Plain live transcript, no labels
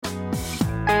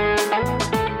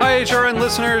HRN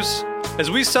listeners.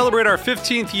 As we celebrate our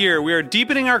 15th year, we are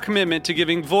deepening our commitment to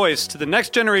giving voice to the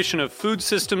next generation of food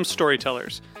systems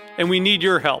storytellers, and we need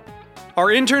your help. Our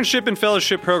internship and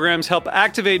fellowship programs help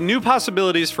activate new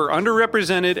possibilities for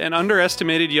underrepresented and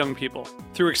underestimated young people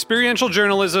through experiential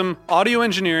journalism, audio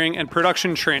engineering, and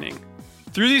production training.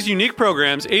 Through these unique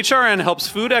programs, HRN helps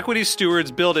food equity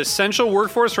stewards build essential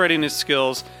workforce readiness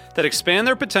skills that expand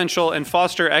their potential and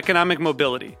foster economic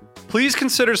mobility. Please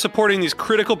consider supporting these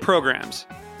critical programs.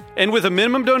 And with a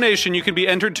minimum donation, you can be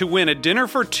entered to win a dinner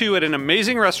for two at an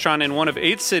amazing restaurant in one of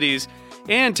 8 cities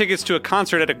and tickets to a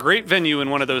concert at a great venue in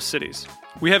one of those cities.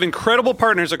 We have incredible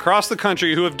partners across the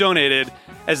country who have donated,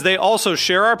 as they also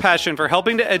share our passion for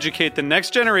helping to educate the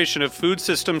next generation of food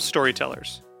systems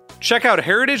storytellers. Check out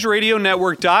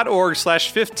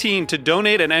heritageradionetwork.org/15 to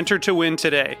donate and enter to win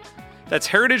today. That's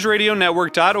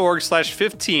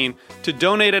heritageradionetwork.org/15 to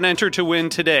donate and enter to win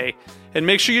today. And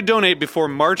make sure you donate before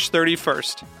March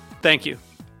 31st. Thank you.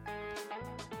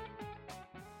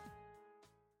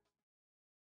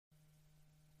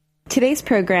 Today's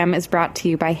program is brought to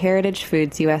you by Heritage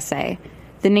Foods USA,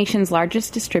 the nation's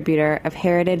largest distributor of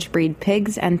heritage breed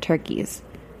pigs and turkeys.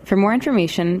 For more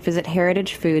information, visit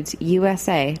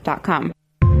heritagefoodsusa.com.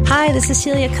 Hi, this is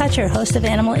Celia Kutcher, host of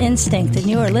Animal Instinct, and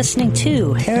you are listening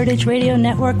to Heritage Radio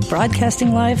Network,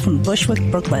 broadcasting live from Bushwick,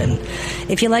 Brooklyn.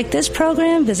 If you like this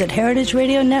program, visit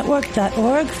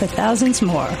heritageradionetwork.org for thousands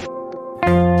more.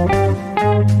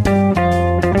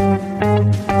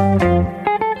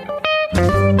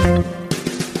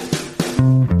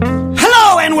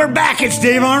 Hello, and we're back. It's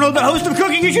Dave Arnold, the host of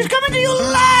Cooking Issues, coming to you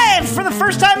live for the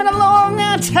first time in a long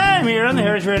time here on the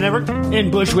Heritage Radio Network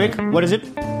in Bushwick. What is it?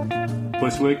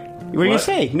 Bushwick. What are you going to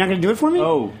say? You're not going to do it for me?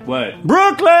 Oh, what?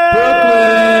 Brooklyn!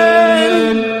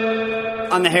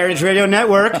 On the Heritage Radio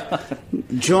Network,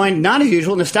 joined, not as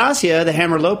usual, Nastasia, the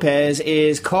Hammer Lopez,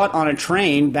 is caught on a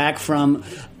train back from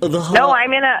the... No, I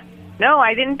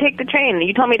didn't take the train.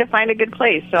 You told me to find a good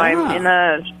place, so I'm in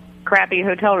a crappy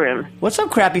hotel room. What's up,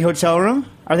 crappy hotel room?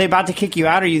 Are they about to kick you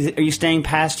out? Are you staying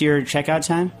past your checkout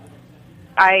time?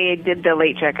 I did the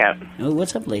late checkout. Oh,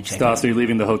 what's up, late checkout? Stas, are you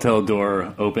leaving the hotel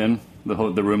door open? The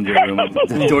room to your room?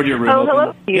 The door to your room open?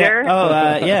 Hello, Peter.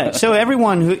 Yeah. Yeah. So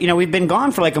everyone who, we've been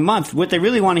gone for like a month. What they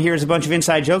really want to hear is a bunch of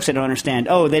inside jokes I don't understand.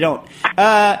 Oh, they don't.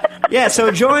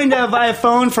 So joined via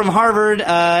phone from Harvard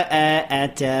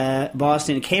at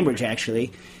Boston, Cambridge,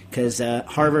 actually, because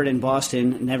Harvard and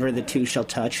Boston, never the two shall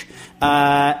touch.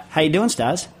 How you doing,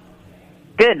 Stas?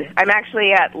 Good. I'm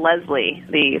actually at Leslie,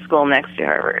 the school next to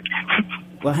Harvard.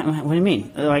 Well, what do you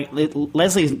mean? Like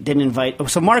Leslie didn't invite.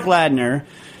 So Mark Ladner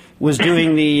was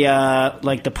doing the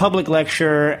the public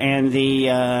lecture and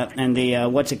the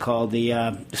what's it called,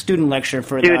 the student lecture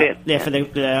for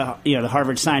the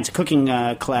Harvard Science Cooking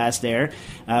class there.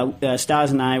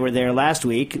 Stas and I were there last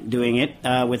week doing it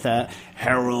with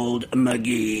Harold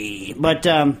McGee. But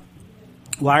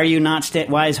why are you not?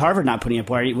 Why is Harvard not putting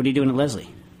up? What are you doing at Leslie?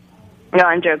 No,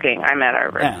 I'm joking. I'm at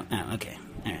Harvard. Oh, okay.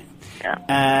 All right.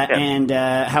 Yeah. And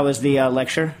how was the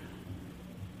lecture?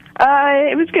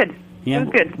 It was good. Yeah. It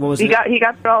was good. What was he got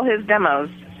through all his demos.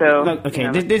 So okay.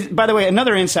 This, by the way,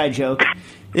 another inside joke.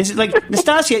 This is like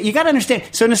Nastasia. You got to understand.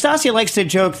 So Nastasia likes to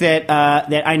joke that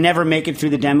I never make it through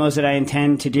the demos that I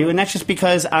intend to do, and that's just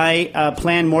because I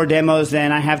plan more demos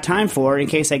than I have time for in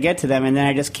case I get to them, and then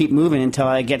I just keep moving until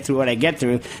I get through what I get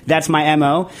through. That's my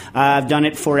MO. I've done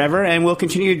it forever, and will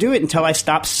continue to do it until I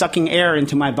stop sucking air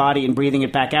into my body and breathing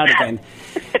it back out again.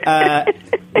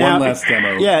 One last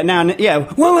demo. Yeah,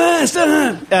 one last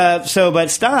time. But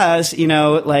Stas,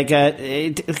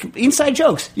 inside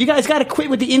jokes. You guys got to quit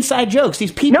with the inside jokes.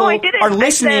 These people are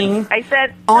listening I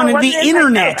said on the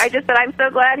internet. I just said I'm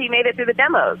so glad he made it through the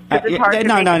demos. No,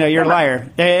 you're a liar.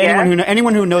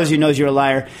 Anyone who knows you knows you're a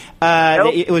liar.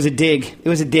 Nope. It was a dig. It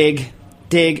was a dig.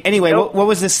 Anyway, nope. What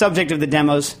was the subject of the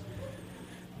demos?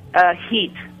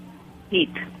 Heat.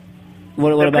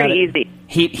 What about pretty it? Easy.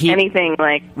 Heat. Anything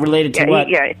like related to what?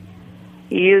 He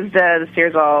used the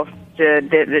Searsol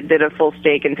did a full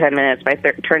steak in 10 minutes by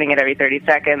turning it every 30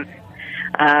 seconds.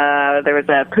 There was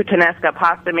a puttanesca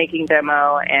pasta making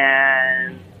demo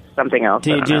and something else.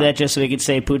 Did you do that just so we could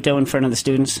say puto in front of the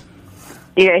students?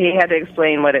 Yeah, he had to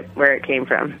explain where it came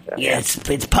from. So. Yeah,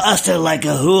 it's pasta like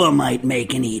a hua might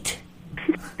make and eat.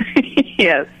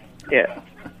 Yes, yeah.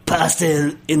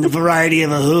 Pasta in the variety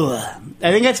of a hua.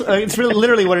 I think it's really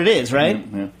literally what it is, right?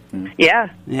 Yeah.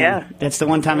 That's the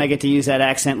one time I get to use that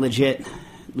accent legit.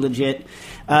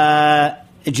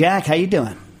 Jack, how you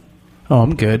doing? Oh,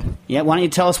 I'm good. Yeah, why don't you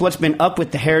tell us what's been up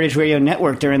with the Heritage Radio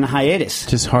Network during the hiatus?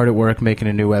 Just hard at work making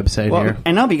a new website here.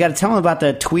 I know, but you got to tell them about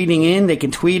the tweeting in. They can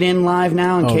tweet in live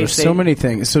now in case there's so many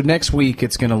things. So next week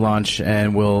it's going to launch,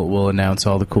 and we'll announce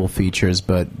all the cool features,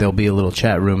 but there'll be a little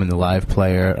chat room in the live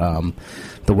player.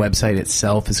 The website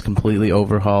itself is completely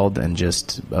overhauled and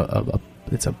just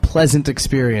it's a pleasant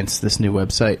experience, this new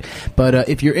website. But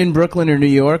if you're in Brooklyn or New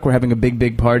York, we're having a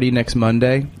big party next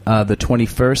Monday, the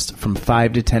 21st, from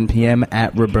 5 to 10 p.m.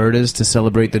 at Roberta's to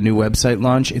celebrate the new website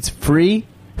launch. It's free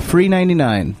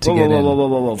 $99 to get in.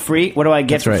 Whoa. Free? What do I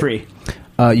get for free?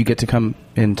 You get to come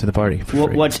into the party for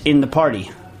free. What's in the party?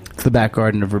 It's the back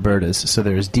garden of Roberta's. So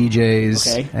there's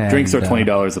DJs. Okay. And, drinks are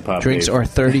 $20 a pop. Drinks are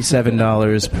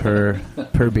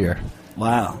 $37 per beer.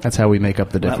 Wow. That's how we make up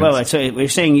the difference. Wait, so you're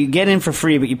saying you get in for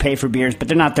free, but you pay for beers, but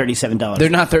they're not $37. They're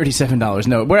not $37.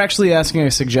 No, we're actually asking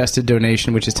a suggested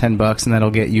donation, which is $10, and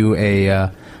that'll get you a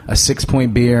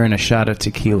 6-point beer and a shot of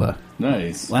tequila.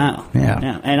 Nice. Wow.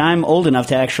 Yeah. And I'm old enough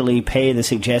to actually pay the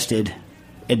suggested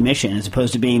admission, as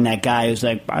opposed to being that guy who's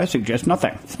like, I suggest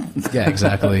nothing. Yeah,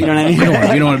 exactly. You know what I mean?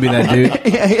 You don't want to be that dude.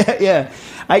 Yeah.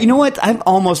 You know what? I'm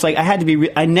almost like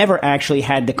I never actually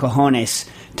had the cojones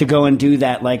to go and do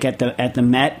that, like at the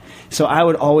Met. So I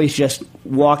would always just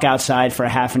walk outside for a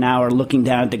half an hour, looking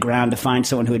down at the ground to find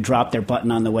someone who had dropped their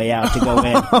button on the way out to go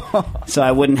in, so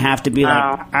I wouldn't have to be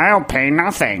like, I'll pay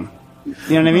nothing. You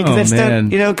know what I mean? Because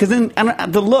because then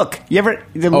the look.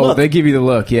 Look. They give you the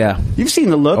look. Yeah, you've seen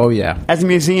the look. Oh yeah. As a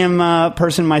museum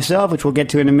person myself, which we'll get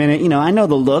to in a minute, I know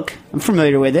the look. I'm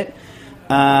familiar with it.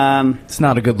 It's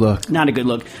not a good look. Not a good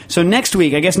look. So next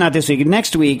week, I guess not this week,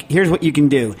 next week, here's what you can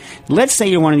do. Let's say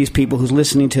you're one of these people who's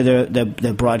listening to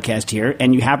the broadcast here,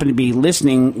 and you happen to be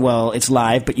listening, well, it's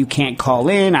live, but you can't call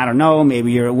in. I don't know.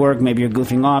 Maybe you're at work. Maybe you're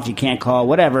goofing off. You can't call,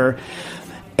 whatever.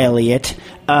 Elliot.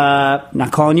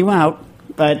 Not calling you out.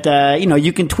 But,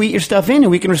 you can tweet your stuff in,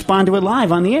 and we can respond to it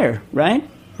live on the air, right?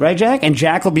 Right, Jack? And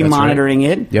Jack will be monitoring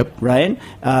it. Yep. Right?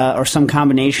 Or some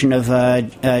combination of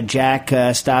Jack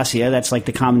Stasia. That's like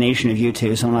the combination of you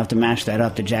two, so I'll have to match that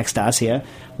up to Jack Stasia.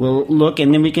 We'll look,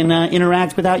 and then we can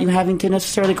interact without you having to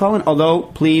necessarily call in. Although,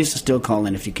 please still call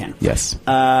in if you can. Yes.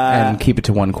 And keep it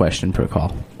to one question per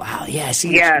call. Wow, yeah.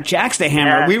 See, Jack's the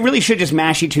hammer. Yeah. We really should just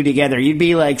mash you two together. You'd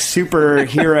be like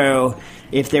superhero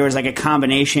if there was like a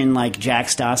combination like Jack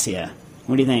Stasia.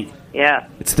 What do you think? Yeah.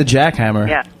 It's the jackhammer.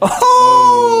 Yeah.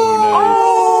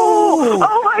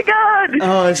 Oh, my God.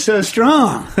 Oh, it's so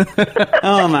strong.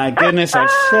 Oh, my goodness.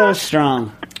 It's so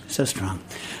strong. So strong.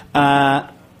 All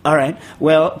right.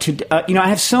 Well, I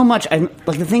have so much.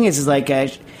 The thing is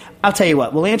I'll tell you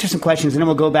what. We'll answer some questions, and then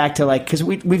we'll go back to, because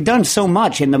we've done so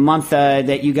much in the month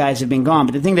that you guys have been gone.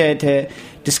 But the thing to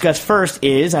discuss first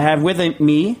is I have with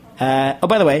me, by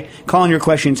the way, calling your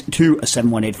questions to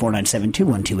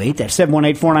 718-497-2128. That's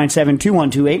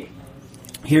 718-497-2128.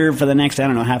 Here for the next,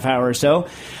 half hour or so.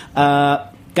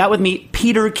 Got with me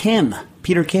Peter Kim.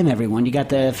 Peter Kim, everyone. You got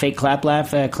the fake clap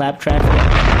track?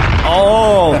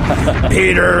 Oh,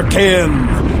 Peter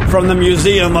Kim from the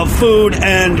Museum of Food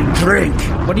and Drink.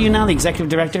 What are you now, the executive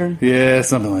director? Yeah,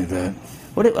 something like that.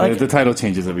 What the title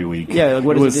changes every week. Yeah, it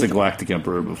was the Galactic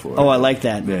Emperor before. Oh, I like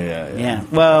that. Yeah.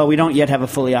 Well, we don't yet have a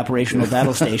fully operational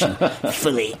battle station.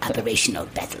 Fully operational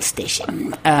battle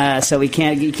station. So we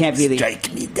can't. You can't be the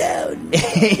strike me down.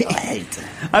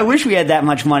 I wish we had that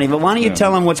much money, but why don't you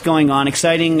tell them what's going on?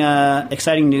 Exciting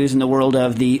news in the world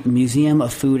of the Museum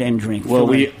of Food and Drink. Well,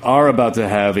 we are about to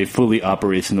have a fully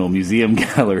operational museum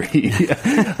gallery.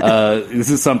 This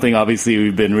is something obviously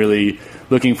we've been really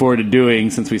looking forward to doing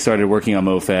since we started working on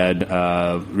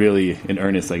MoFad, really in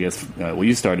earnest, I guess.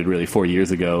 You started really 4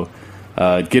 years ago.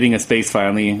 Getting a space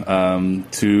finally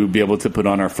to be able to put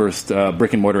on our first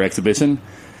brick-and-mortar exhibition.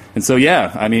 And so, you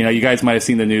guys might have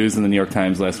seen the news in the New York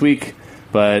Times last week,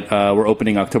 but we're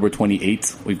opening October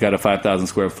 28th. We've got a 5,000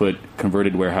 square foot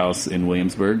converted warehouse in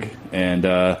Williamsburg and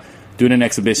doing an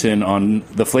exhibition on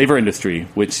the flavor industry,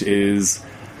 which is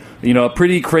a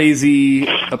pretty crazy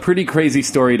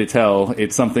story to tell.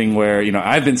 It's something where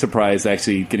I've been surprised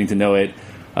actually getting to know it.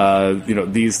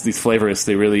 These flavorists,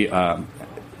 they really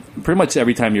pretty much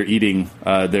every time you're eating,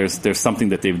 there's something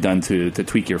that they've done to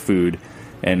tweak your food,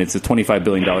 and it's a $25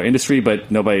 billion industry, but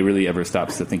nobody really ever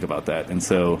stops to think about that. And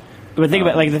so. But think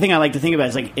about the thing I like to think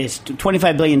about is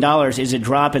 $25 billion is a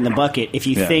drop in the bucket. If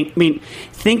you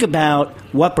think about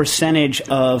what percentage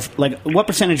of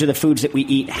the foods that we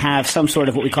eat have some sort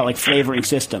of what we call flavoring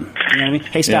system. You know what I mean?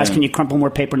 Hey, Stas, can you crumple more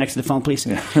paper next to the phone, please?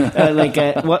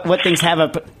 Yeah. What things have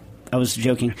a? I was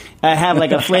joking. Have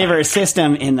a flavor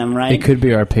system in them, right? It could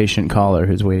be our patient caller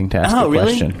who's waiting to ask a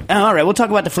question. Oh, all right. We'll talk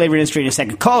about the flavor industry in a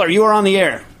second. Caller, you are on the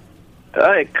air.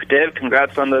 Hi, Dave.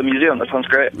 Congrats on the museum. That sounds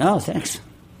great. Oh, thanks.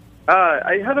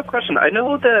 I have a question. I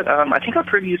know that I think I've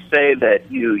heard you say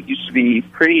that you used to be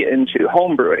pretty into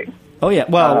home brewing. Oh, yeah.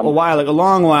 Well, a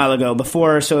long while ago.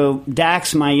 Before, so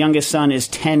Dax, my youngest son, is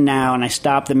 10 now, and I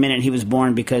stopped the minute he was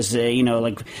born because,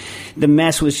 the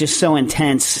mess was just so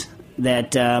intense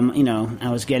that, I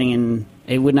was getting in.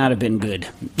 It would not have been good.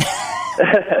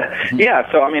 Yeah,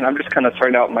 so, I'm just kind of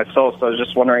starting out myself, so I was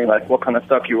just wondering, what kind of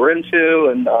stuff you were into,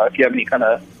 and if you have any kind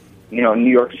of, New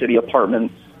York City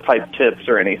apartments type tips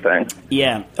or anything.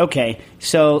 Yeah, okay.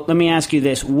 So let me ask you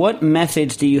this. What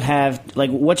methods do you have,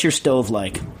 what's your stove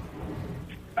like?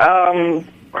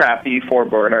 Crappy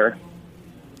 4-burner.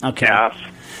 Okay. Gas.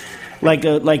 Like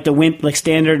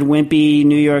standard wimpy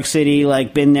New York City,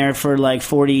 been there for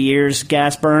 40 years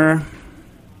gas burner?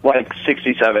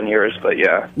 67 years, but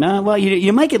yeah. No, well,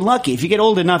 you might get lucky. If you get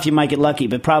old enough, you might get lucky,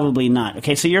 but probably not.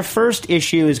 Okay, so your first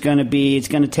issue is going to be, it's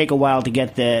going to take a while to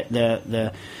get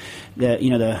the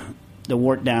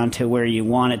wort down to where you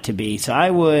want it to be. So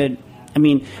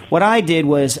what I did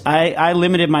was I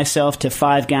limited myself to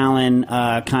 5-gallon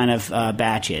kind of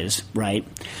batches, right?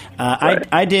 Right.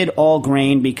 I did all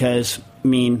grain because,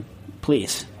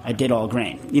 please, I did all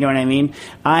grain. You know what I mean?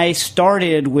 I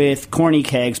started with corny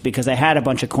kegs because I had a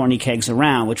bunch of corny kegs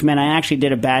around, which meant I actually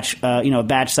did a batch, a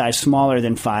batch size smaller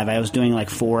than 5. I was doing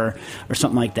 4 or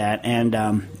something like that,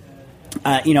 and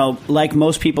like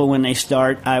most people when they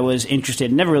start, I was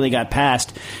interested. Never really got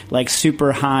past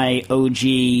super high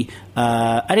OG.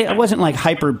 I wasn't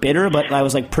hyper bitter, but I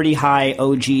was pretty high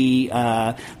OG,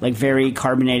 very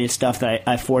carbonated stuff that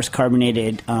I force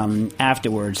carbonated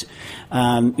afterwards.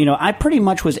 I pretty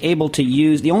much was able to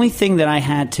use. The only thing that I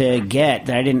had to get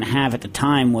that I didn't have at the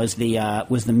time was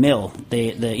the mill.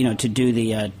 To do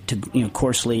the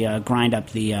coarsely grind up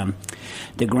the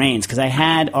grains, because I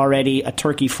had already a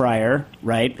turkey fryer,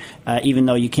 right? Even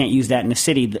though you can't use that in the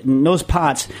city, in those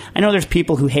pots. I know there's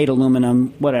people who hate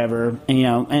aluminum, whatever.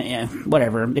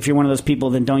 Whatever. If you're one of those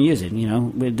people, then don't use it.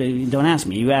 Don't ask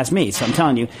me. You ask me. So I'm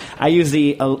telling you, I use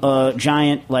the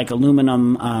giant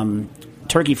aluminum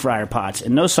turkey fryer pots,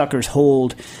 and those suckers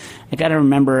hold. I got to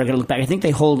look back. I think they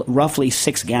hold roughly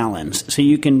 6 gallons. So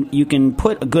you can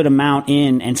put a good amount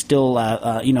in and still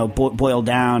boil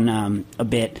down a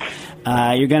bit.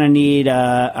 You're going to need.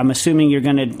 I'm assuming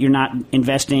you're not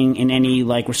investing in any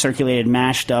recirculated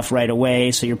mash stuff right away.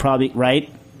 So you're probably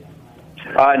right.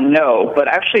 No, but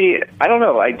actually, I don't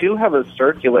know. I do have a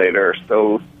circulator,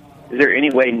 so is there any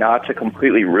way not to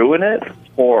completely ruin it,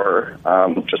 or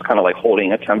just kind of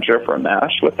holding a temperature for a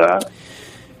mash with that?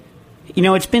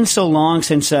 It's been so long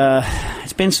since I've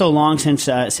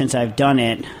done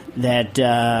it that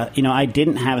I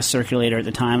didn't have a circulator at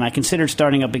the time. I considered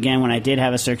starting up again when I did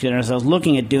have a circulator. So I was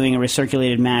looking at doing a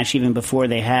recirculated mash even before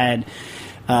they had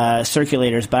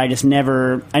circulators, but I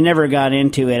never got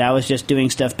into it. I was just doing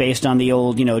stuff based on the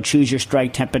old, choose your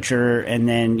strike temperature and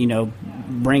then,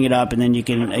 bring it up, and then you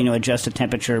can, adjust the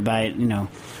temperature by, in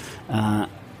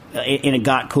a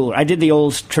got cooler. I did the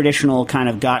old traditional kind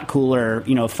of got cooler,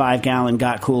 5-gallon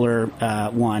got cooler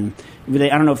one. I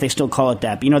don't know if they still call it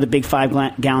that, but the big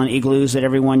 5-gallon igloos that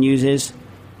everyone uses?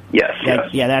 Yes.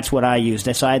 Yeah, that's what I used.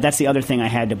 That's the other thing I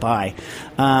had to buy.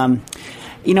 I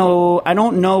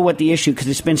don't know what the issue, because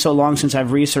it's been so long since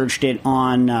I've researched it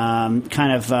on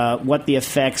what the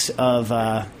effects of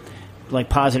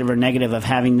positive or negative of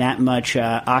having that much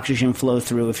oxygen flow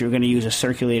through if you're going to use a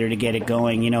circulator to get it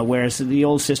going. Whereas the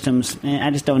old systems, I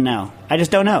just don't know.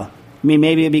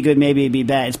 Maybe it'd be good, maybe it'd be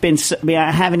bad. It's been.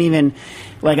 I haven't even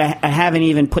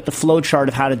put the flow chart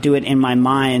of how to do it in my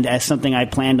mind as something I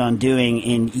planned on doing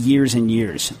in years and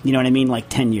years. You know what I mean?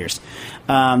 10 years.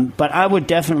 But I would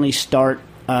definitely start.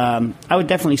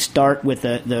 With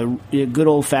the good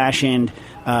old fashioned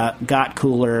got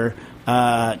cooler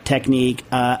technique.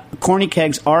 Corny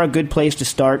kegs are a good place to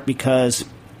start because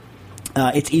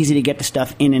it's easy to get the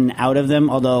stuff in and out of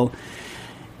them. Although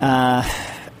I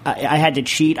had to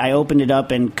cheat. I opened it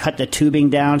up and cut the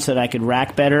tubing down so that I could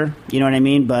rack better. You know what I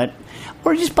mean?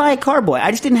 Or just buy a carboy.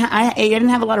 I just didn't. I didn't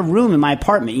have a lot of room in my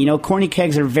apartment. Corny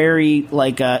kegs are very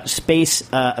space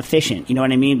efficient. You know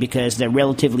what I mean? Because they're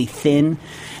relatively thin.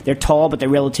 They're tall, but they're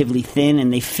relatively thin,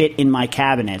 and they fit in my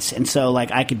cabinets. And so,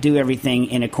 I could do everything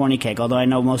in a corny keg. Although I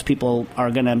know most people are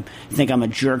gonna think I'm a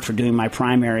jerk for doing my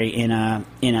primary in a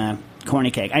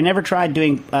corny cake. I never tried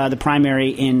doing the primary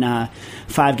in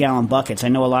 5-gallon buckets. I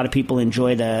know a lot of people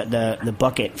enjoy the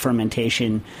bucket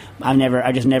fermentation.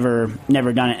 I just never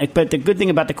done it. But the good thing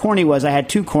about the corny was I had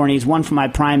 2 cornies, one for my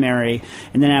primary,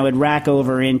 and then I would rack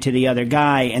over into the other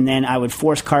guy, and then I would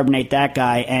force carbonate that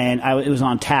guy, and it was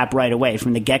on tap right away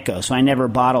from the get-go. So I never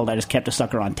bottled. I just kept the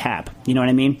sucker on tap. You know what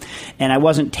I mean? And I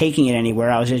wasn't taking it anywhere.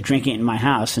 I was just drinking it in my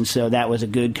house, and so that was a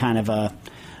good kind of a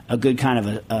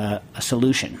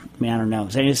solution. I mean, I don't know.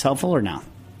 Is any of this helpful or no?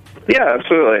 Yeah,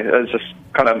 absolutely. I was just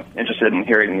kind of interested in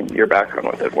hearing your background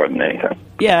with it more than anything.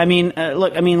 Yeah, I mean,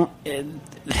 look, I mean,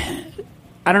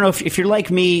 I don't know if you're like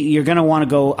me, you're going to want to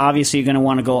go. Obviously, you're going to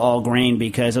want to go all grain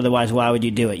because otherwise, why would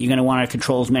you do it? You're going to want to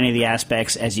control as many of the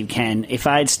aspects as you can. If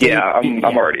I had stayed, I'm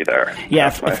already there.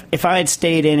 Yeah, if I had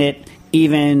stayed in it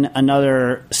even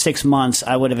another 6 months,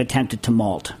 I would have attempted to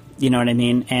malt. You know what I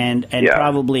mean? And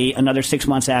probably another 6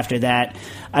 months after that.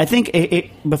 I think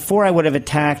before I would have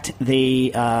attacked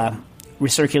the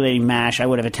recirculating mash, I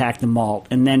would have attacked the malt.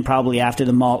 And then probably after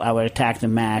the malt, I would attack the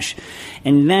mash.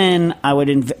 And then I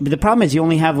would... But the problem is you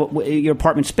only have your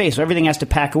apartment space, so everything has to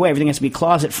pack away. Everything has to be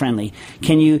closet-friendly.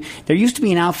 There used to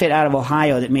be an outfit out of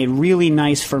Ohio that made really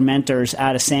nice fermenters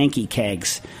out of Sankey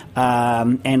kegs.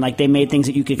 And like they made things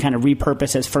that you could kind of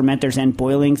repurpose as fermenters and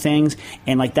boiling things,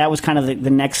 and like that was kind of the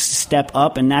next step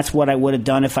up, and that's what I would have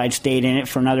done if I'd stayed in it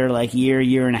for another like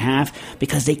year and a half,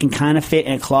 because they can kind of fit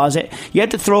in a closet. You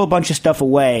have to throw a bunch of stuff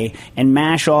away and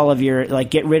mash all of your, like,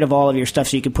 get rid of all of your stuff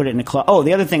so you can put it in a closet. Oh,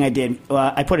 the other thing I did,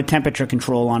 I put a temperature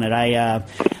control on it.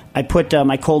 I put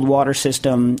my cold water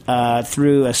system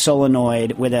through a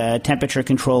solenoid with a temperature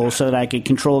control so that I could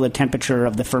control the temperature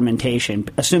of the fermentation,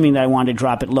 assuming that I wanted to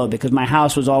drop it low, because my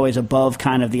house was always above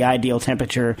kind of the ideal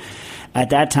temperature at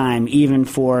that time, even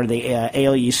for the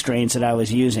ale yeast strains that I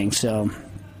was using. So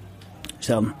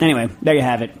anyway, there you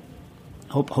have it.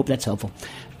 Hope that's helpful.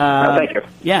 Thank you.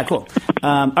 Yeah, cool.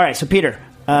 All right, so Peter.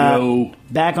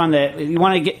 Back on the. You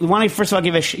want to first of all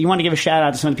give a shout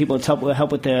out to some of the people that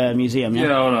help with the museum.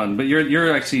 Yeah, hold on, but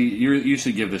you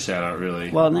should give the shout out, really.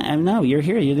 Well, no, you're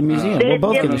here. You're the museum. We'll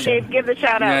both give the shout out. Give the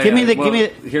shout out. Give me the.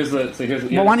 Here's well,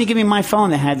 why don't you give me my phone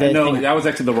that had the? No, thing? that was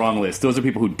actually the wrong list. Those are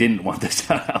people who didn't want the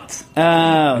shout outs.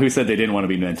 Who said they didn't want to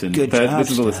be mentioned. Good job.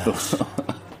 This is the list.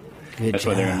 That's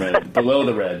why they're in red. Below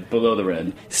the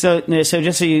red. So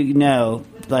just so you know,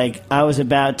 like, I was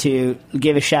about to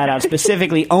give a shout out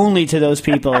specifically only to those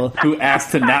people who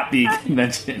asked to not be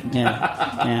mentioned.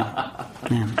 Yeah,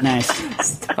 nice.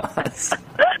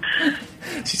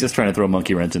 She's just trying to throw a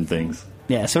monkey wrench in things.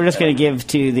 Yeah, so we're just going to give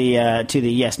to the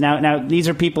yes. Now these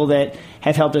are people that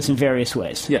have helped us in various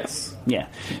ways. Yes. Yeah.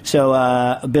 So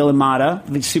Bill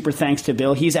Imada, super thanks to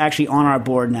Bill. He's actually on our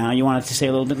board now. You wanted to say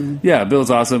a little bit? Yeah,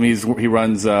 Bill's awesome. He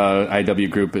runs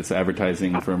IW Group. It's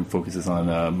advertising firm, focuses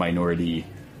on minority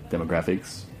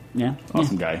demographics. Yeah.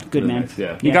 Awesome guy. Good really man. Nice.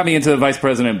 Yeah. He got me into Vice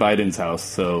President Biden's house,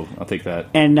 so I'll take that.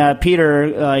 And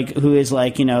Peter, who is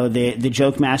the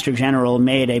joke master general,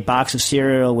 made a box of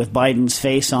cereal with Biden's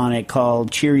face on it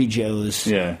called Cheery Joe's.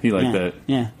 Yeah, he liked that.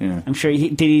 Yeah. I'm sure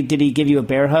did he give you a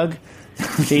bear hug?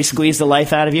 Did he squeeze the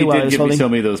life out of you while he was holding? He did show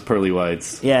me those pearly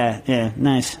whites. Yeah,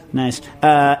 nice.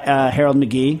 Harold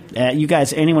McGee. You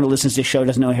guys, anyone who listens to the show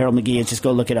doesn't know who Harold McGee is, just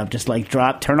go look it up. Just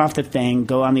turn off the thing,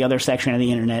 go on the other section of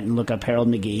the internet and look up Harold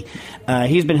McGee.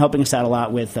 He's been helping us out a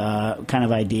lot with kind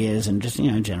of ideas and just,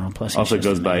 in general. Plus, also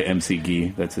goes by MC Gee.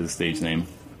 That's his stage name.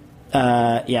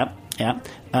 Yeah.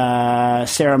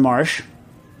 Sarah Marsh.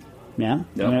 Yeah,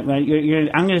 yep.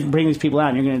 I'm going to bring these people out,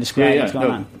 and you're going to describe what's going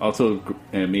on. Also,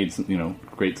 made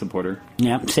great supporter.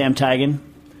 Yeah, Sam Tigan.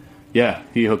 Yeah,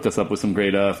 he hooked us up with some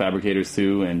great fabricators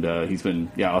too, and he's been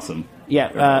awesome.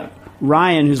 Yeah,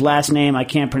 Ryan, whose last name I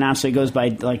can't pronounce, so he goes by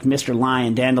like Mr.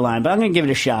 Lion, Dandelion, but I'm going to give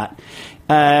it a shot.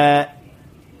 Chetty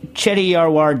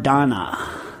Yarwar Dana.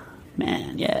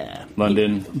 Man, yeah.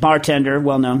 London. Bartender,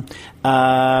 well known.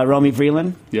 Romy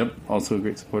Vreeland. Yep, also a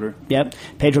great supporter. Yep.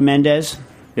 Pedro Mendez.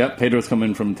 Yep, Pedro's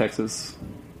coming from Texas.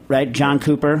 Right, John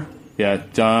Cooper. Yeah,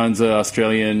 John's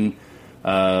Australian.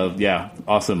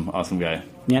 Awesome guy.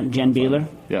 Yep, Jen Beeler.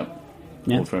 Yep.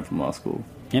 Old friend from law school.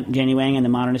 Yep, Jenny Wang and the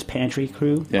Modernist Pantry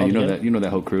crew. Yeah, you know that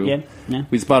whole crew. Yeah.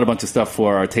 We just bought a bunch of stuff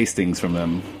for our tastings from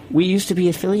them. We used to be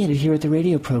affiliated here at the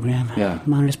radio program. Yeah.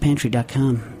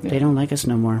 ModernistPantry.com. Yeah. They don't like us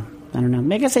no more. I don't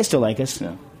know. I guess they still like us.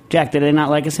 Yeah. Jack, do they not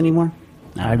like us anymore?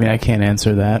 I mean, I can't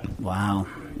answer that. Wow.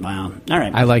 All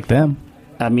right. I like them.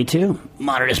 Me too.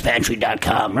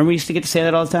 ModernisPantry.com. Remember we used to get to say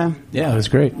that all the time? Yeah, it was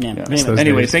great. Yeah.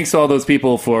 Anyway, thanks to all those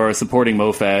people for supporting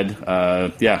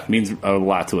MoFad. It means a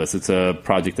lot to us. It's a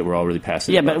project that we're all really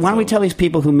passionate about. Yeah, but why don't we tell these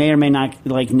people who may or may not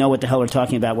know what the hell we're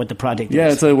talking about, what the project is?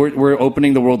 Yeah, so we're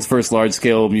opening the world's first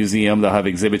large-scale museum. They'll have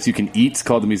exhibits you can eat. It's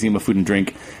called the Museum of Food and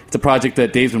Drink. It's a project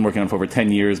that Dave's been working on for over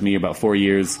 10 years, me about 4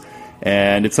 years.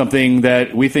 And it's something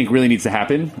that we think really needs to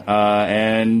happen.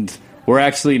 And we're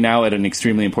actually now at an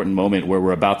extremely important moment where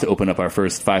we're about to open up our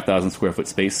first 5,000 square foot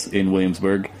space in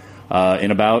Williamsburg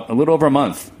in about a little over a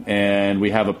month. And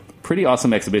we have a pretty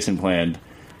awesome exhibition planned.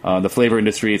 The flavor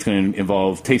industry, it's going to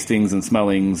involve tastings and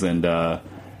smellings, and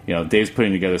Dave's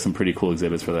putting together some pretty cool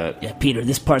exhibits for that. Yeah, Peter,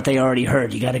 this part they already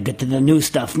heard. You got to get to the new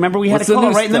stuff. Remember, we had What's a call the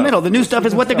new right in the stuff? middle. The new stuff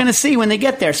is what they're going to see when they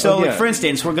get there. So, for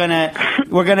instance, we're gonna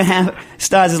have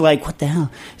Stas is like, what the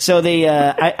hell? So they,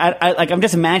 I'm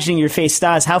just imagining your face,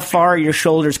 Stas. How far are your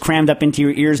shoulders crammed up into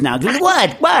your ears now?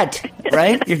 What?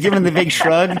 Right? You're giving the big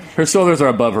shrug. Her shoulders are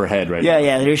above her head right now.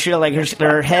 Yeah.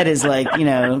 Her head is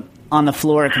on the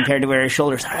floor compared to where her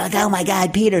shoulders are. Like, oh my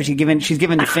God, Peter! She's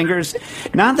giving the fingers,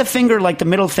 not the finger like the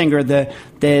middle finger, the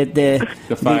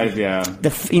five,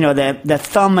 the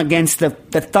thumb against the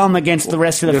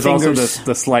rest of the There's fingers. also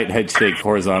the slight head shake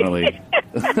horizontally.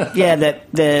 Yeah,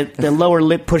 the lower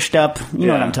lip pushed up. You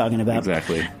know what I'm talking about.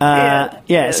 Exactly.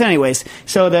 So anyways,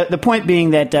 the point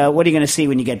being that what are you going to see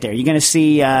when you get there? You're going to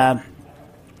see.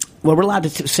 Well, we're allowed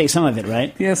to say some of it,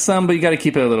 right? Yeah, some, but you got to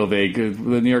keep it a little vague.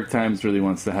 The New York Times really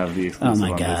wants to have the exclusive. Oh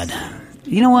my on God! this.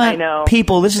 You know what, I know.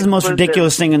 people? This is the most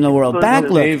ridiculous thing in the world. Back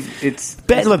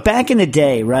in the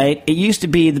day, right? It used to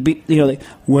be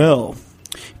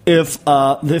if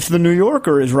the New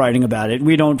Yorker is writing about it,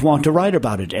 we don't want to write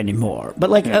about it anymore.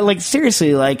 But seriously,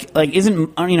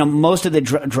 isn't most of the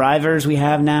drivers we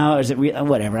have now? Is it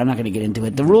whatever? I'm not going to get into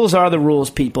it. The rules are the rules,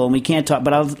 people, and we can't talk.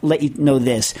 But I'll let you know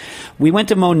this: we went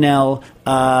to Monell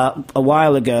a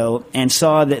while ago and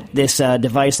saw that this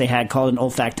device they had called an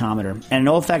olfactometer. And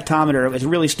an olfactometer is a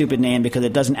really stupid name because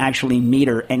it doesn't actually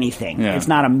meter anything. Yeah. It's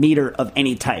not a meter of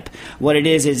any type. What it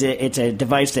is it's a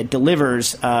device that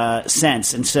delivers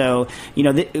scents. And so,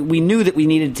 we knew that we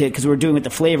needed to, because we're doing with the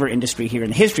flavor industry here, in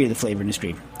the history of the flavor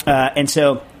industry. And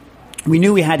so we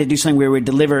knew we had to do something where we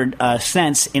delivered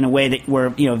scents in a way that were,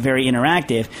 very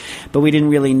interactive, but we didn't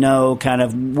really know kind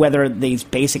of whether these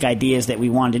basic ideas that we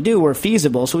wanted to do were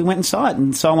feasible. So we went and saw it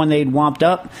and saw when they'd womped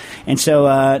up. And so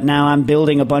now I'm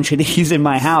building a bunch of these in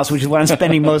my house, which is what I'm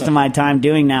spending most of my time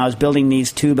doing now, is building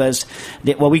these tubas.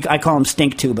 I call them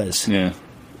stink tubas. Yeah.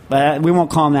 But we won't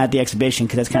call them that at the exhibition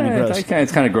because that's kind of gross.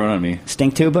 It's kind of grown on me.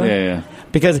 Stink tuba? Yeah.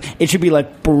 Because it should be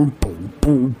like boom, boom,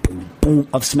 boom, boom, boom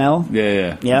of smell.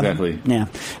 Yeah, exactly. Yeah.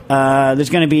 There's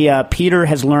going to be Peter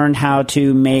has learned how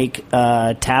to make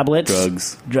tablets.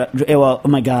 Drugs. Oh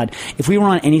my God! If we were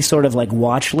on any sort of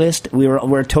watch list,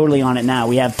 we're totally on it now.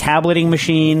 We have tableting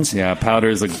machines. Yeah,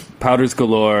 powders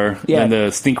galore. Yeah. And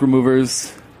the stink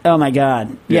removers. Oh my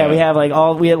God! Yeah, we have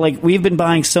we've been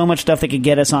buying so much stuff that could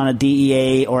get us on a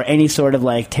DEA or any sort of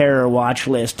terror watch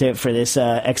list for this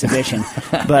exhibition.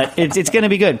 But it's going to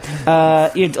be good.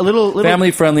 It's a little family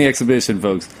friendly exhibition,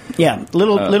 folks. Yeah,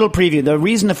 little preview. The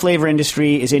reason the flavor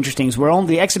industry is interesting is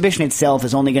the exhibition itself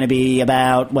is only going to be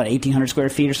about 1,800 square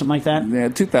feet or something like that. Yeah,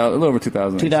 2,000, a little over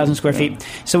 2,000. 2,000 square feet.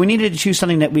 So we needed to choose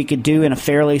something that we could do in a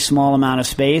fairly small amount of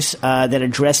space that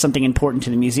addressed something important to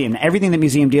the museum. Everything the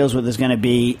museum deals with is going to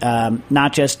be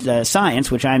not just science,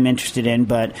 which I'm interested in,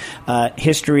 but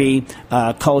history,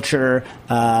 culture,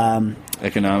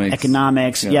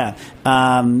 economics, the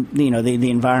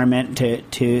environment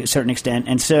to a certain extent.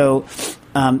 And so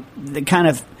the kind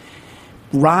of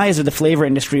rise of the flavor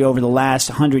industry over the last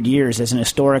 100 years as an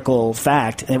historical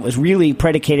fact, it was really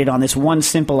predicated on this one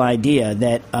simple idea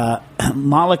that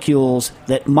molecules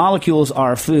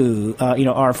are food,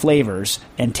 are flavors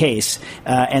and tastes,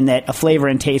 and that a flavor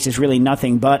and taste is really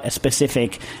nothing but a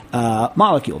specific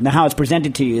molecule. Now, how it's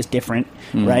presented to you is different,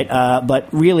 right? But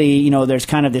really, there's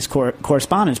kind of this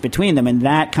correspondence between them, and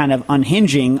that kind of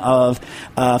unhinging of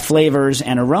flavors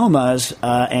and aromas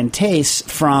and tastes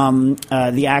from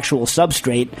the actual substrate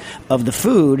of the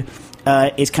food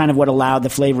is kind of what allowed the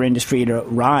flavor industry to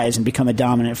rise and become a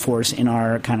dominant force in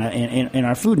our kind of in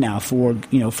our food now, for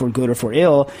good or for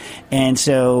ill. And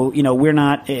so we're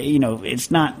not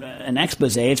it's not an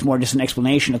expose, it's more just an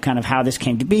explanation of kind of how this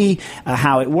came to be,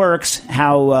 how it works,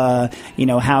 how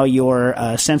how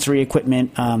your sensory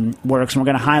equipment works. And we're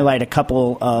going to highlight a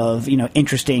couple of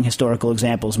interesting historical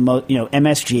examples.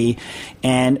 MSG,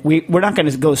 and we're not going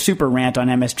to go super rant on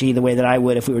MSG the way that I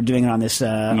would if we were doing it on this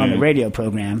on the radio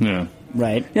program. Yeah.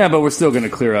 Right. Yeah, but we're still going to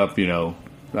clear up,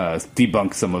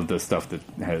 debunk some of the stuff that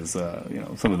has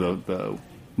some of the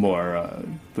more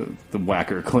the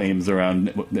whacker claims around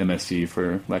MSG,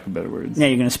 for lack of better words. Yeah,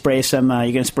 you're going to spray some.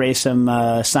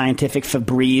 Scientific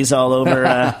Febreze all over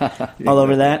all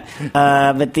over that.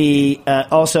 But the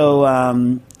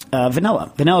also.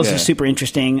 Vanilla. Vanilla is super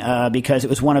interesting because it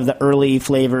was one of the early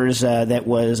flavors that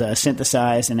was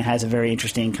synthesized, and it has a very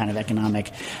interesting kind of economic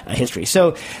history.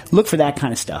 So look for that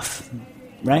kind of stuff,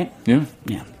 right? Yeah.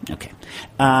 Yeah. Okay.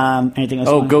 Anything else?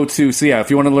 If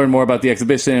you want to learn more about the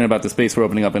exhibition and about the space we're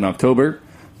opening up in October,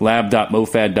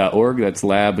 lab.mofad.org. That's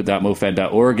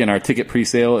lab.mofad.org. And our ticket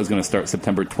presale is going to start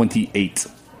September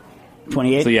 28th.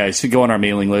 28th? So, you should go on our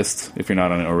mailing list if you're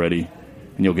not on it already,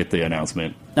 and you'll get the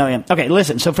announcement. Oh, yeah. Okay,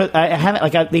 listen. So I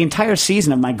haven't the entire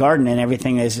season of my garden and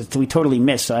everything we totally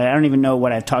missed. So I don't even know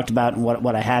what I've talked about and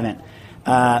what I haven't.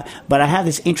 But I have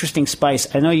this interesting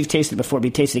spice. I know you've tasted it before,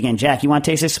 but taste it again. Jack, you want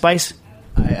to taste this spice?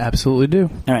 I absolutely do.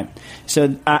 All right.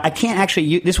 So I can't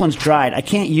actually this one's dried. I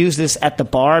can't use this at the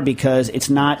bar because it's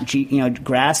not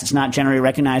grass. It's not generally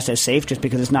recognized as safe just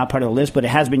because it's not part of the list, but it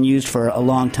has been used for a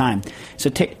long time. So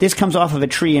this comes off of a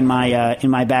tree in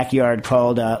my backyard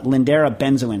called Lindera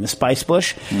benzoin, the spice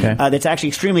bush. Okay. That's actually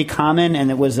extremely common,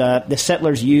 and it was the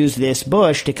settlers used this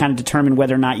bush to kind of determine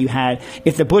whether or not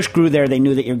if the bush grew there, they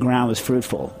knew that your ground was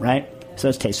fruitful, right? So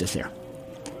let's taste this here.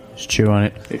 Just chew on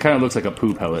it. It kind of looks like a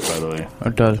poo pellet, by the way.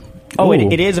 It does. Oh,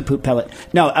 it is a poop pellet.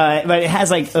 No, but it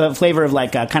has like a flavor of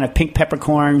like kind of pink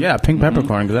peppercorn. Yeah, pink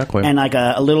peppercorn, exactly. And like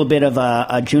a little bit of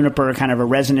a juniper, kind of a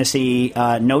resinousy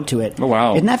note to it. Oh,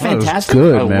 wow. Isn't that fantastic?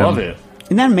 Good, I man. love it.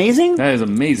 Isn't that amazing? That is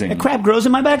amazing. That crap grows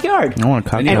in my backyard. I want a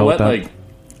cocktail And you know what? with that.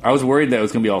 I was worried that it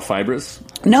was going to be all fibrous.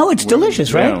 No, it's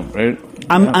delicious, right? Yeah, right?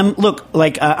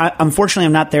 Unfortunately,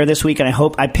 I'm not there this week, and I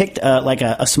hope I picked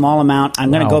a small amount.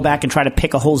 I'm going to go back and try to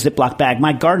pick a whole Ziploc bag.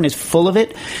 My garden is full of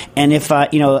it, and if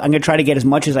I'm going to try to get as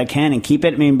much as I can and keep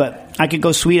it. I mean, but I could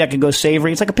go sweet, I could go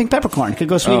savory. It's like a pink peppercorn. It could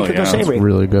go sweet, could go savory. It's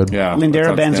really good. Yeah,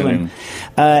 Lindera benzoin.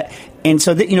 And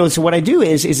so so what I do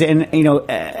is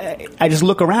I just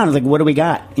look around and like, what do we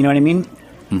got? You know what I mean?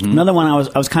 Mm-hmm. Another one I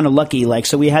was kind of lucky. Like,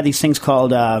 so we had these things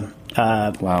called May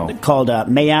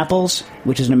apples,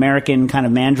 which is an American kind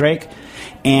of mandrake,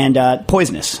 and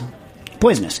poisonous,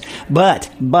 but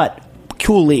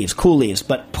cool leaves,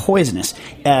 but poisonous.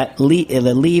 The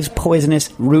leaves poisonous,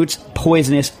 roots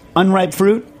poisonous, unripe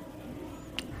fruit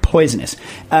poisonous.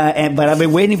 But I've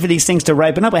been waiting for these things to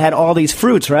ripen up. I had all these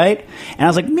fruits, right? And I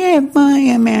was like, man,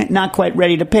 not quite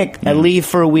ready to pick. I leave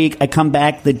for a week. I come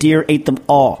back. The deer ate them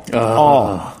all.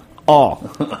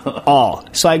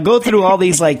 So I go through all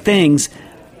these things,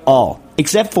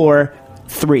 except for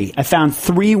 3. I found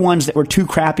 3 ones that were too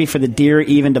crappy for the deer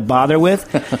even to bother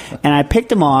with. And I picked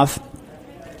them off.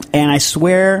 And I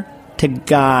swear to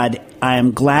God, I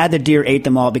am glad the deer ate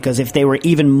them all, because if they were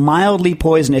even mildly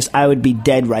poisonous, I would be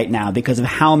dead right now because of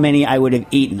how many I would have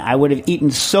eaten. I would have eaten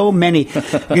so many.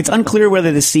 It's unclear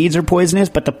whether the seeds are poisonous,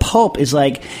 but the pulp is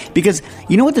because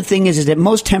you know what the thing is that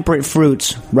most temperate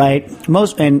fruits, right?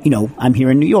 I'm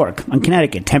here in New York, on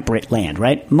Connecticut, temperate land,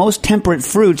 right? Most temperate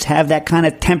fruits have that kind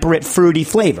of temperate fruity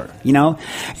flavor, you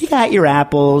got your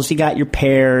apples, you got your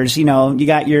pears, you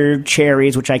got your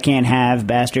cherries, which I can't have,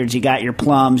 bastards. You got your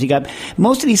plums, you got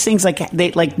most of these things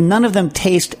none of them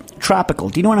taste tropical.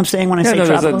 Do you know what I'm saying when I say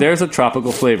tropical? There's a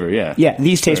tropical flavor, yeah. Yeah,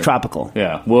 these taste tropical.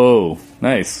 Yeah. Whoa,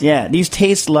 nice. Yeah, these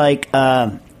taste like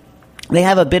they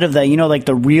have a bit of the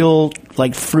the real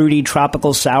fruity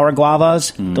tropical sour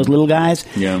guavas, those little guys.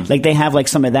 Yeah. They have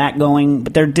some of that going,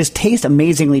 but they just taste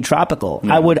amazingly tropical.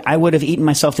 Yeah. I would have eaten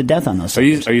myself to death on those. Are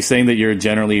you saying that you're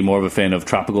generally more of a fan of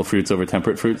tropical fruits over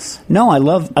temperate fruits? No, I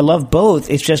love both.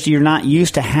 It's just you're not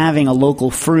used to having a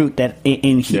local fruit that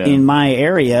in my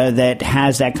area that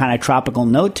has that kind of tropical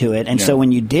note to it, and so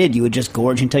when you did, you would just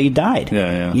gorge until you died.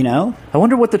 Yeah. I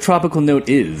wonder what the tropical note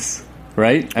is.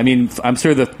 Right? I mean, I'm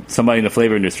sure that somebody in the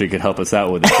flavor industry could help us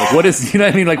out with it. What is,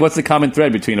 what's the common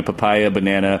thread between a papaya, a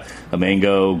banana, a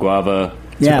mango, guava?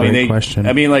 Yeah, great question.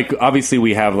 I mean, obviously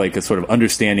we have a sort of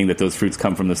understanding that those fruits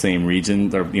come from the same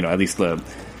region, or, at least the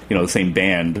same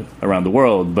band around the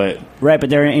world, but... Right, but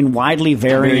they're in widely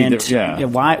variant...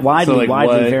 widely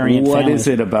variant What families. is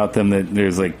it about them that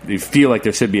there's, you feel like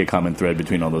there should be a common thread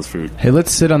between all those fruits? Hey,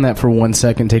 let's sit on that for 1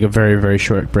 second, take a very, very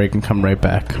short break, and come right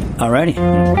back. Alrighty.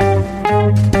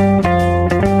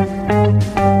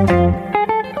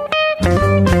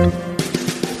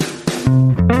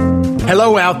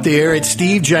 Hello out there, it's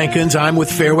Steve Jenkins. I'm with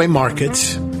Fairway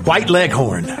Markets. White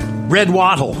Leghorn, Red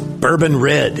Wattle, Bourbon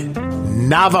Red,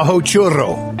 Navajo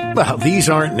Churro. Well, these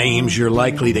aren't names you're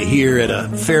likely to hear at a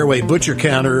Fairway butcher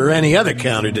counter or any other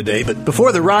counter today, but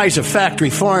before the rise of factory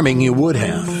farming, you would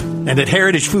have. And at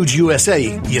Heritage Foods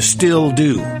USA, you still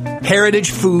do.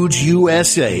 Heritage Foods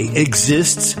USA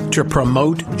exists to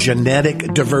promote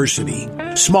genetic diversity,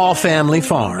 small family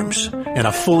farms, and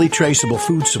a fully traceable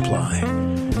food supply.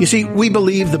 You see, we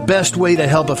believe the best way to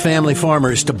help a family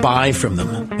farmer is to buy from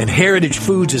them. And Heritage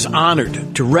Foods is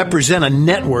honored to represent a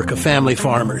network of family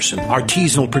farmers and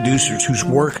artisanal producers whose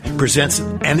work presents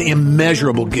an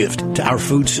immeasurable gift to our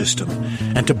food system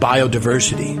and to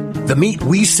biodiversity. The meat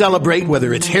we celebrate,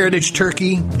 whether it's heritage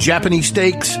turkey, Japanese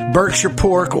steaks, Berkshire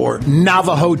pork, or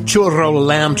Navajo churro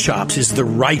lamb chops, is the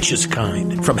righteous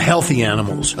kind from healthy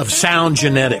animals of sound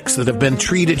genetics that have been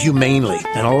treated humanely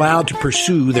and allowed to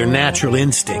pursue their natural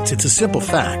instincts. It's a simple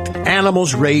fact.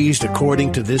 Animals raised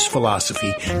according to this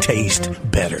philosophy taste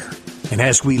better. And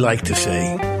as we like to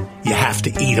say, you have to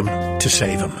eat them to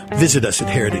save them. Visit us at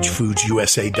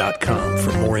heritagefoodsusa.com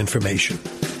for more information.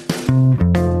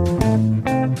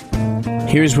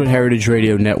 Here's what Heritage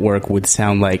Radio Network would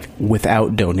sound like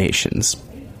without donations.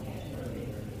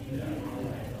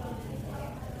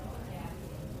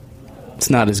 It's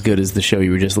not as good as the show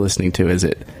you were just listening to, is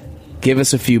it? Give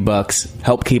us a few bucks.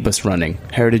 Help keep us running.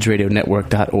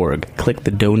 heritageradionetwork.org. Click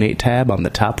the donate tab on the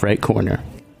top right corner.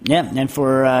 Yeah, and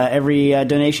for every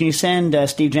donation you send,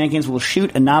 Steve Jenkins will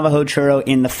shoot a Navajo churro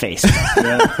in the face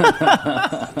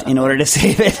in order to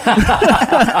save it.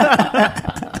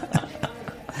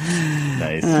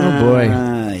 Nice. Oh, boy.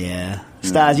 Yeah.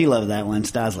 Stas, you love that one.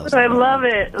 Stas loves I that one. love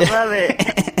it. Love it.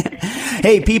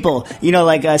 Hey, people,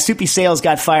 Soupy Sales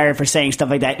got fired for saying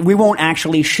stuff like that. We won't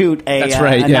actually shoot a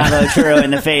Navajo churro in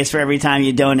the face for every time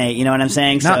you donate. You know what I'm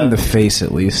saying? Not in the face,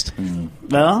 at least.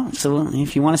 Well, so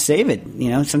if you want to save it,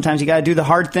 sometimes you got to do the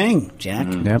hard thing, Jack.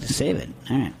 Yep. To save it.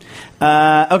 All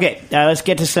right. Okay. Let's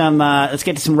get to some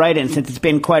write-ins since it's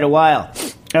been quite a while.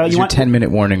 It's your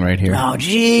 10-minute warning right here. Oh,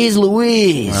 geez,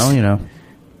 Louise. Well,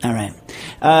 All right.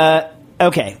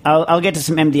 Okay, I'll get to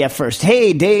some MDF first.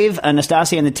 Hey, Dave,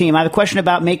 Anastasia, and the team. I have a question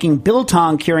about making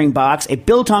biltong curing box. A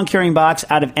biltong curing box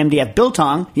out of MDF.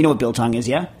 Biltong, you know what biltong is,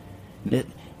 yeah? Nope.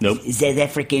 Is that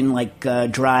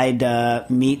freaking dried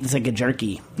meat? It's like a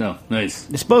jerky. No, nice.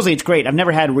 Supposedly it's great. I've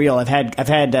never had real. I've had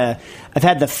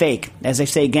the fake. As they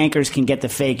say, gankers can get the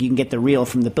fake. You can get the real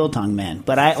from the biltong man.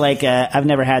 But I've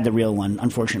never had the real one,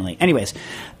 unfortunately. Anyways,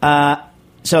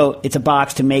 so it's a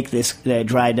box to make this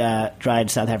dried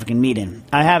South African meat in.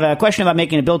 I have a question about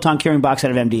making a biltong curing box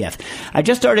out of MDF. I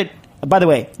just started. By the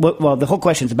way, well, the whole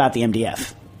question is about the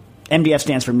MDF. MDF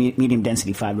stands for medium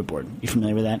density fiberboard. You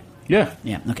familiar with that? Yeah.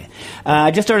 Yeah, okay.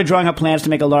 I just started drawing up plans to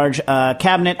make a large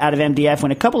cabinet out of MDF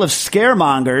when a couple of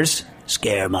scaremongers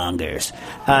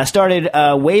started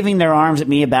waving their arms at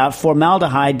me about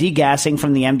formaldehyde degassing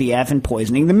from the MDF and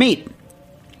poisoning the meat.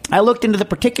 I looked into the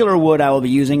particular wood I will be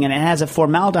using, and it has a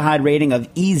formaldehyde rating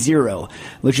of E0,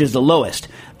 which is the lowest.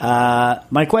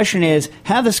 My question is,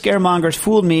 have the scaremongers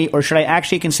fooled me, or should I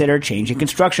actually consider changing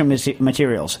construction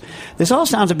materials? This all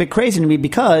sounds a bit crazy to me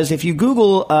because if you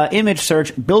Google image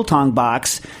search biltong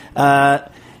box,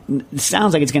 it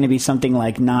sounds like it's going to be something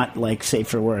not safe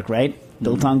for work, right?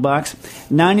 Biltong box.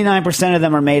 99% of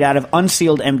them are made out of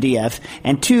unsealed MDF.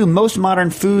 And 2, most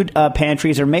modern food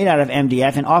pantries are made out of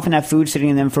MDF and often have food sitting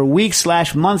in them for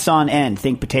weeks/months on end.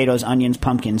 Think potatoes, onions,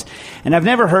 pumpkins. And I've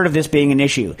never heard of this being an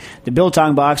issue. The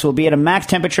biltong box will be at a max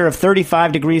temperature of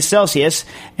 35 degrees Celsius,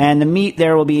 and the meat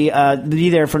there will be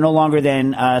there for no longer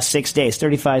than 6 days.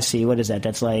 35°C, what is that?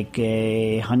 That's like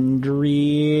 100...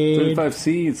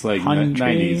 35°C, it's like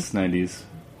 90s.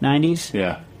 90s?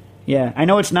 Yeah. Yeah, I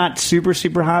know it's not super,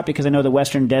 super hot because I know the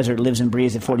western desert lives and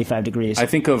breathes at 45 degrees. I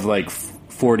think of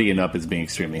 40 and up as being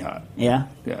extremely hot. Yeah?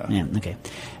 Yeah. Okay.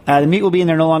 The meat will be in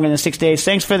there no longer than 6 days.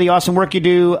 Thanks for the awesome work you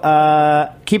do.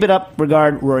 Keep it up.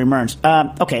 Regard, Rory Mearns.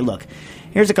 Okay, look.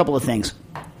 Here's a couple of things.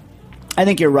 I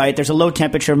think you're right. There's a low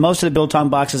temperature. Most of the biltong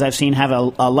boxes I've seen have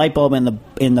a light bulb in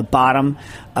the bottom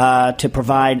to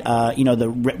provide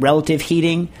the relative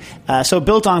heating. So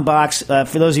biltong box, for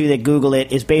those of you that Google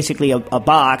it, is basically a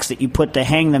box that you put to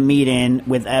hang the meat in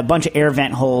with a bunch of air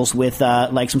vent holes with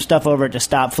some stuff over it to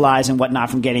stop flies and whatnot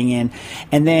from getting in,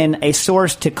 and then a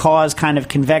source to cause kind of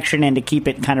convection and to keep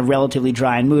it kind of relatively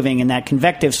dry and moving. And that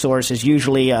convective source is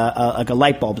usually like a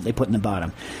light bulb that they put in the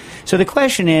bottom. So the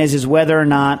question is whether or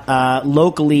not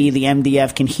locally the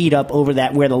MDF can heat up over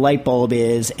that where the light bulb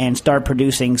is and start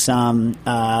producing some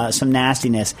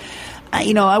nastiness.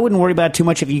 I wouldn't worry about it too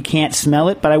much if you can't smell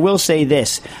it, but I will say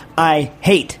this. I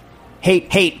hate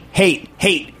MDF.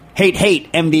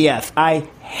 I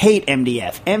hate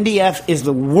MDF. MDF is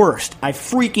the worst. I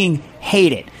freaking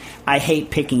hate it. I hate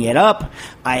picking it up.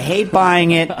 I hate buying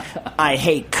it. I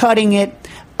hate cutting it.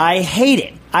 I hate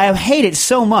it. I hate it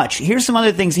so much. Here's some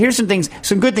other things. Here's some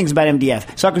good things about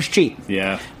MDF. Sucker's cheap.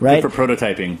 Yeah. Right? Good for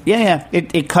prototyping. Yeah.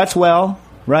 It cuts well,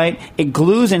 right? It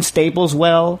glues and staples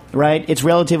well, right? It's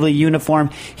relatively uniform.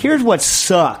 Here's what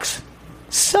sucks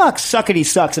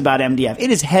about MDF.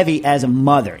 It is heavy as a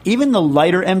mother. Even the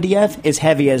lighter MDF is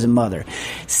heavy as a mother.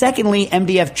 Secondly,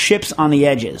 MDF chips on the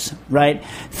edges, right?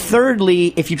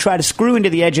 Thirdly, if you try to screw into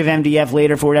the edge of MDF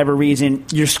later for whatever reason,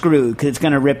 you're screwed because it's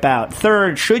going to rip out.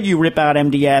 Third, should you rip out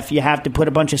MDF, you have to put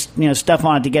a bunch of stuff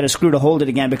on it to get a screw to hold it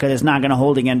again because it's not going to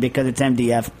hold again because it's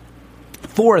MDF.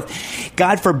 Fourth,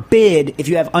 God forbid if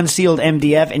you have unsealed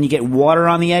MDF and you get water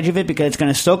on the edge of it because it's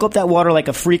going to soak up that water like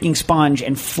a freaking sponge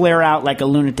and flare out like a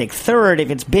lunatic. Third,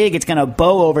 if it's big, it's going to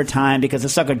bow over time because the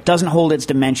sucker doesn't hold its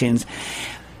dimensions.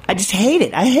 I just hate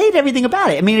it. I hate everything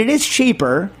about it. I mean, it is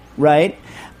cheaper, right?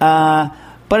 But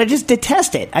I just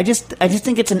detest it. I just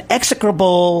think it's an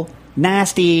execrable,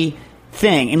 nasty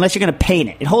thing unless you're going to paint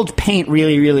it. It holds paint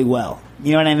really, really well.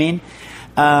 You know what I mean?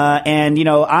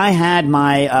 I had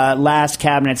my last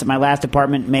cabinets at my last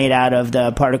apartment made out of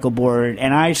the particle board,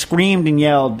 and I screamed and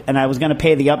yelled, and I was going to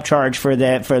pay the upcharge for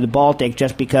the Baltic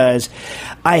just because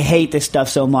I hate this stuff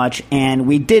so much, and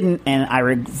we didn't, and I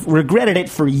regretted it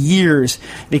for years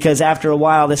because after a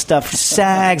while this stuff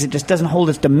sags, it just doesn't hold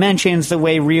its dimensions the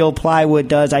way real plywood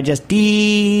does. I just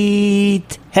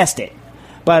detest it.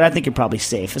 But I think you're probably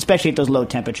safe, especially at those low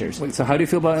temperatures. Wait, so how do you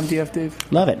feel about MDF,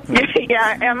 Dave? Love it.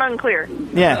 Yeah, I'm unclear.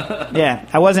 Yeah.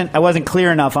 I wasn't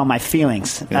clear enough on my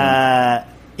feelings. Yeah.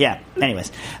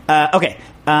 Anyways. Okay.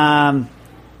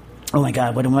 Oh my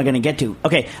God, what am I going to get to?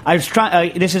 Okay, I was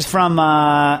trying. This is from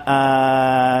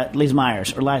Liz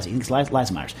Myers or Liza. I think it's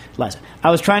Liza Myers. Liza. I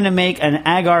was trying to make an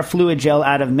agar fluid gel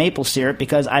out of maple syrup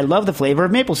because I love the flavor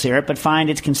of maple syrup, but find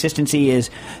its consistency is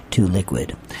too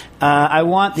liquid. I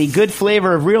want the good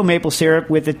flavor of real maple syrup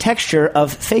with the texture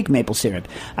of fake maple syrup.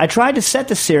 I tried to set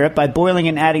the syrup by boiling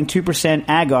and adding 2%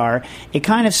 agar. It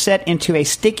kind of set into a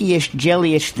sticky-ish,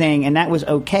 jelly-ish thing, and that was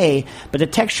okay, but the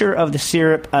texture of the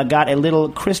syrup got a little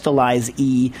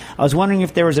crystallized-y. I was wondering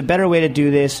if there was a better way to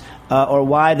do this or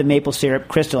why the maple syrup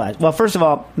crystallized. Well, first of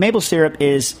all, maple syrup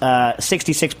is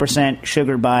 66%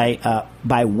 sugar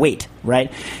by weight,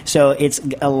 right? So it's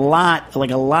a lot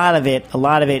of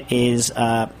it is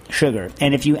sugar.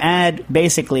 And if you add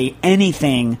basically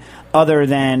anything other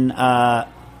than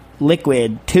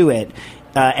liquid to it,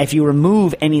 if you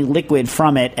remove any liquid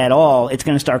from it at all, it's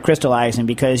going to start crystallizing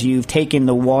because you've taken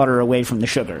the water away from the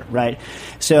sugar, right?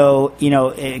 So,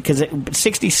 because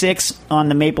 66 on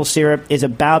the maple syrup is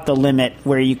about the limit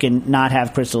where you can not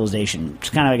have crystallization. It's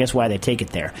kind of, I guess, why they take it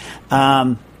there.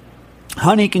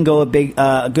 Honey can go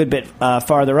a good bit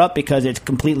farther up because it's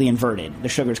completely inverted. The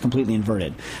sugar is completely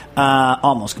inverted,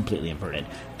 almost completely inverted.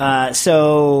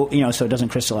 So it doesn't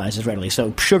crystallize as readily.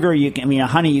 So sugar,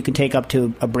 honey, you can take up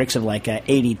to a Brix of like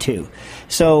 82.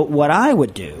 So what I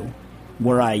would do,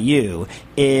 were I you,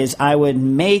 is I would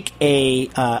make a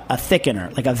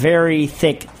thickener, like a very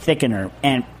thick thickener,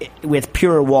 and with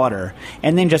pure water,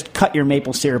 and then just cut your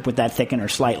maple syrup with that thickener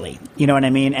slightly. You know what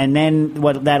I mean? And then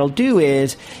what that'll do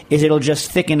is it'll just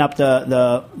thicken up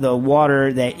the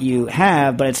water that you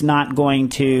have, but it's not going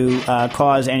to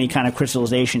cause any kind of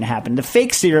crystallization to happen. The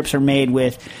fake syrups are made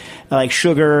with like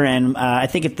sugar, and I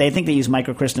think they use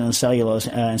microcrystalline cellulose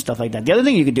and stuff like that. The other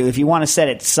thing you could do, if you want to set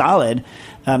it solid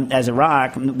as a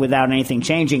rock without anything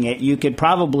changing it, you could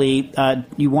probably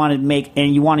you want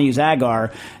to use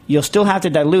agar. You'll still have to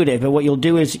dilute it, but what you'll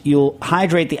do is you'll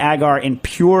hydrate the agar in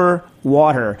pure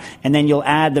water, and then you'll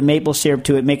add the maple syrup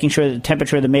to it, making sure that the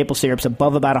temperature of the maple syrup's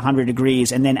above about 100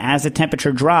 degrees, and then as the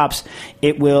temperature drops,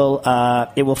 it will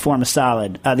form a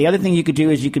solid. The other thing you could do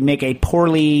is you could make a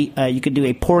poorly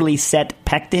set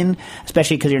pectin,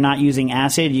 especially because you're not using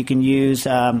acid. You can use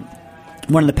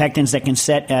one of the pectins that can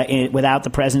set without the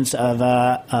presence of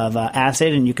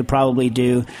acid, and you could probably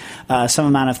do some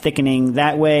amount of thickening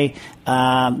that way.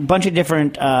 Bunch of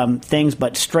different things,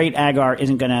 but straight agar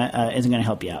isn't gonna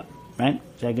help you out. Right?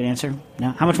 Is that a good answer? No?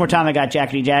 How much more time I got,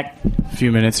 Jackety Jack? A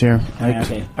few minutes here.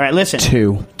 Okay. All right, listen.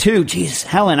 Two. Jesus.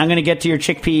 Helen, I'm going to get to your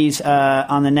chickpeas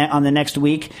on the next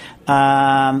week.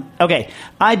 Okay.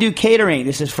 I do catering.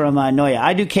 This is from Noya.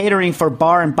 I do catering for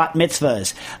bar and bat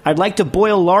mitzvahs. I'd like to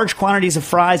boil large quantities of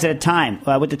fries at a time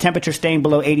with the temperature staying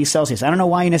below 80 Celsius. I don't know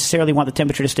why you necessarily want the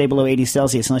temperature to stay below 80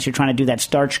 Celsius unless you're trying to do that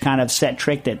starch kind of set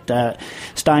trick that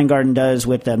Steingarten does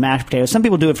with the mashed potatoes. Some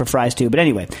people do it for fries too. But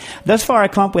anyway, thus far I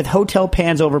come up with hotel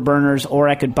pans over burners, or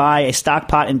I could buy a stock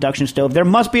pot induction stove. There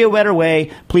must be a better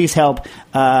way. Please help.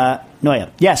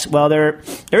 Noya. Yes. Well, there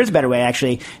is a better way,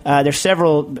 actually. There's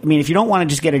several. I mean, if you don't want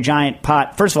to just get a giant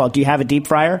pot, first of all, do you have a deep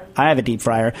fryer? I have a deep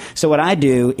fryer. So what I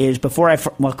do is before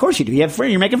well, of course you do.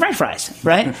 You're making French fries,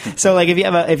 right? So like if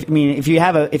you're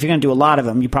going to do a lot of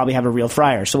them, you probably have a real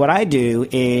fryer. So what I do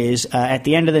is at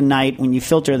the end of the night, when you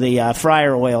filter the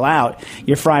fryer oil out,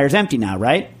 your fryer's empty now,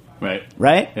 right?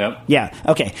 Right? Yep. Yeah.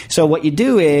 Okay. So what you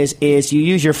do is you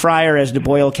use your fryer as the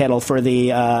boil kettle for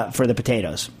the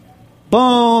potatoes.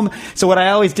 Boom. So what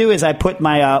I always do is I put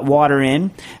my water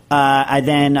in. I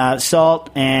then salt,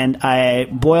 and I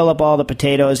boil up all the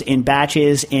potatoes in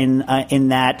batches in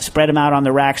that, spread them out on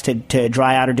the racks to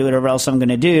dry out or do whatever else I'm going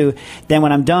to do. Then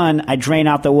when I'm done, I drain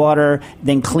out the water,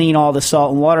 then clean all the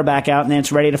salt and water back out, and then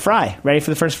it's ready to fry, ready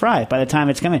for the first fry by the time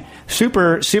it's coming.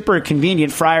 Super, super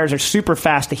convenient. Fryers are super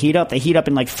fast to heat up. They heat up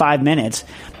in like 5 minutes.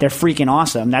 They're freaking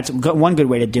awesome. That's one good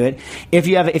way to do it.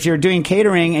 If you're doing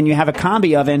catering and you have a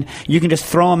combi oven, you can just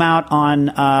throw them out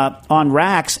on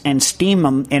racks and steam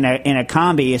them in a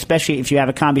combi, especially if you have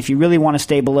a combi. If you really want to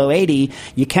stay below 80,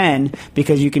 you can,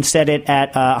 because you can set it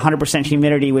at 100%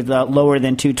 humidity with lower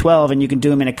than 212, and you can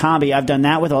do them in a combi. I've done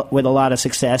that with a lot of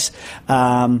success.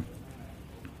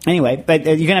 Anyway, but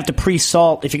you're going to have to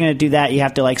pre-salt. If you're going to do that, you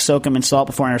have to like soak them in salt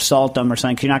before or salt them or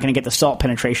something, because you're not going to get the salt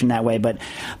penetration that way. But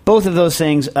both of those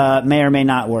things may or may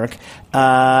not work.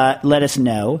 Let us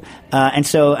know. And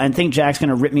so I think Jack's going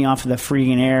to rip me off of the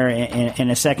freaking air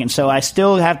in a second. So I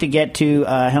still have to get to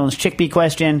Helen's chickpea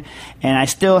question, and I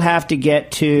still have to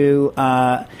get to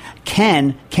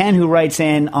Ken, who writes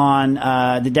in on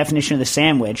the definition of the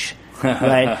sandwich.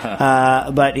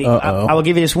 Right, but I will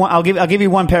give you this one. I'll give you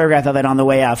one paragraph of it on the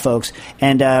way out, folks.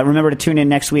 And remember to tune in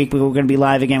next week. We're going to be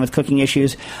live again with cooking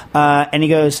issues. And he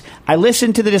goes, I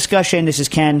listened to the discussion. This is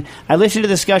Ken. I listened to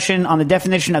the discussion on the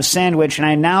definition of sandwich, and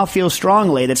I now feel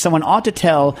strongly that someone ought to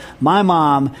tell my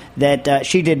mom that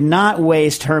she did not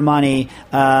waste her money,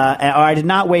 or I did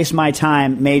not waste my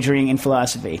time majoring in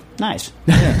philosophy. Nice.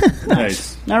 Yeah.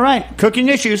 Nice. All right, cooking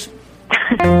issues.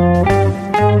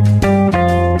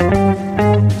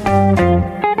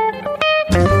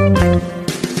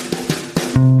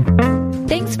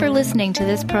 Thanks for listening to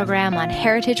this program on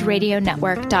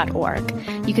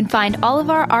heritageradionetwork.org. You can find all of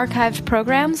our archived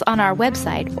programs on our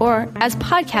website or as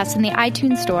podcasts in the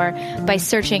iTunes Store by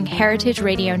searching Heritage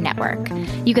Radio Network.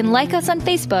 You can like us on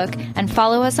Facebook and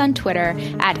follow us on Twitter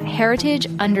at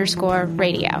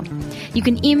heritage_radio. You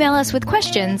can email us with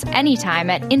questions anytime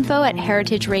at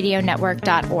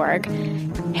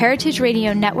info@heritageradionetwork.org. Heritage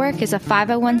Radio Network is a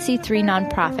 501c3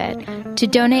 nonprofit. To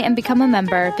donate and become a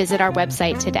member, visit our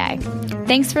website today.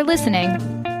 Thanks for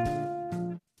listening.